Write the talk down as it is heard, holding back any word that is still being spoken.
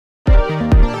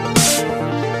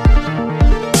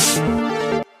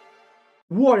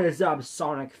What is up,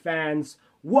 Sonic fans?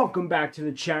 Welcome back to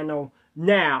the channel.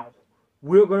 Now,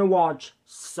 we're gonna watch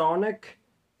Sonic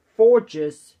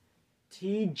Forces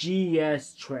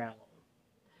TGS trailer.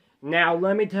 Now,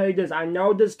 let me tell you this. I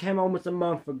know this came almost a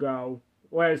month ago.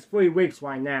 Well, it's 3 weeks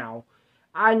right now.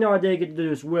 I know I didn't get to do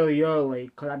this really early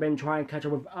because I've been trying to catch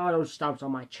up with other stuff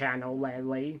on my channel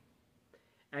lately.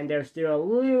 And there's still a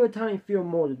little tiny few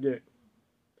more to do.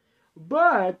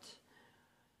 But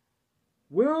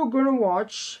we're gonna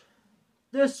watch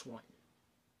this one.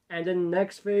 And in the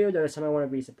next video, there's something I want to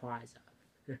be surprised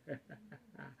of.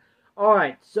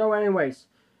 Alright, so anyways,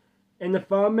 in the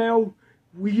thumbnail,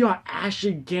 we are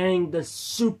actually getting the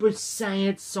Super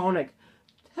Saiyan Sonic.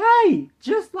 Hey!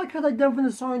 Just like how they done for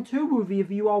the Sonic 2 movie,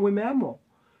 if you all remember.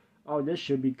 Oh, this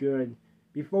should be good.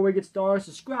 Before we get started,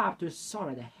 subscribe to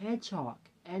Sonic the Hedgehog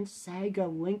and Sega,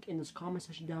 link in this comment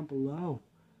section down below.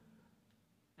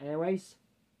 Anyways,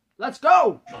 let's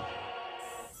go!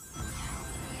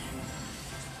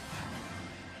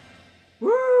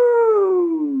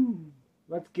 Woo!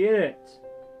 Let's get it.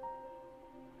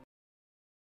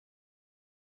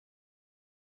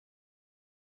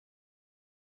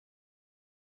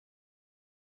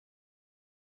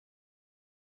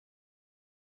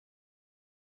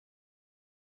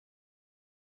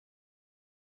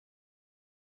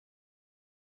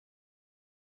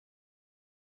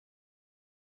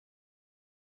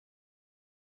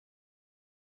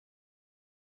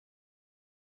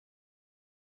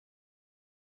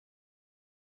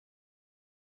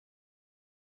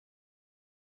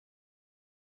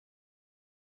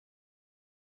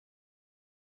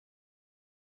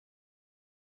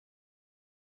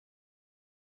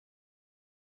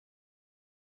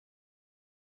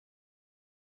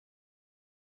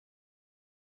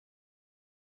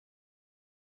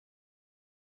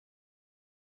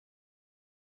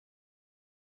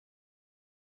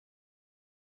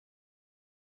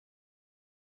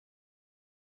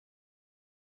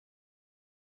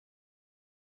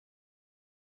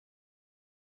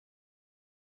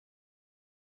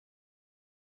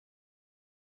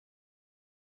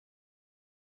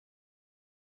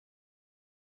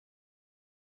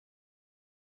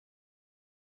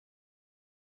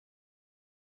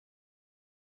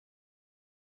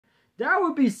 That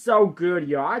would be so good,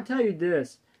 yo. I tell you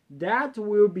this. That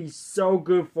will be so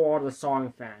good for all the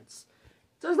Sonic fans.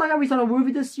 Just like how we saw a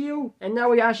movie this year, and now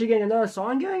we're actually getting another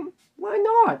Sonic game? Why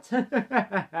not?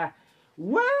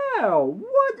 Well,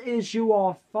 what is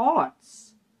your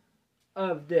thoughts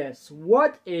of this?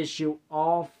 What is your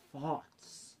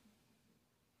thoughts?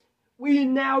 We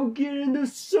now getting the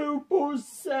Super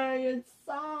Saiyan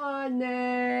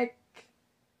Sonic.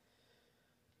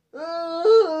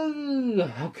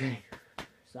 Okay,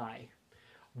 sorry.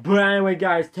 But anyway,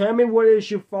 guys, tell me what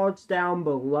is your thoughts down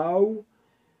below.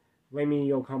 Leave me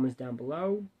your comments down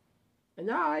below. And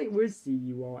I will see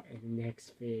you all in the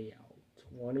next video.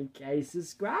 20k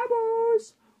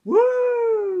subscribers!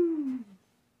 Woo!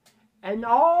 And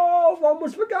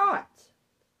almost forgot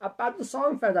about the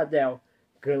song fans out there.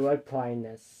 Good luck playing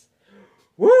this.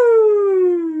 Woo!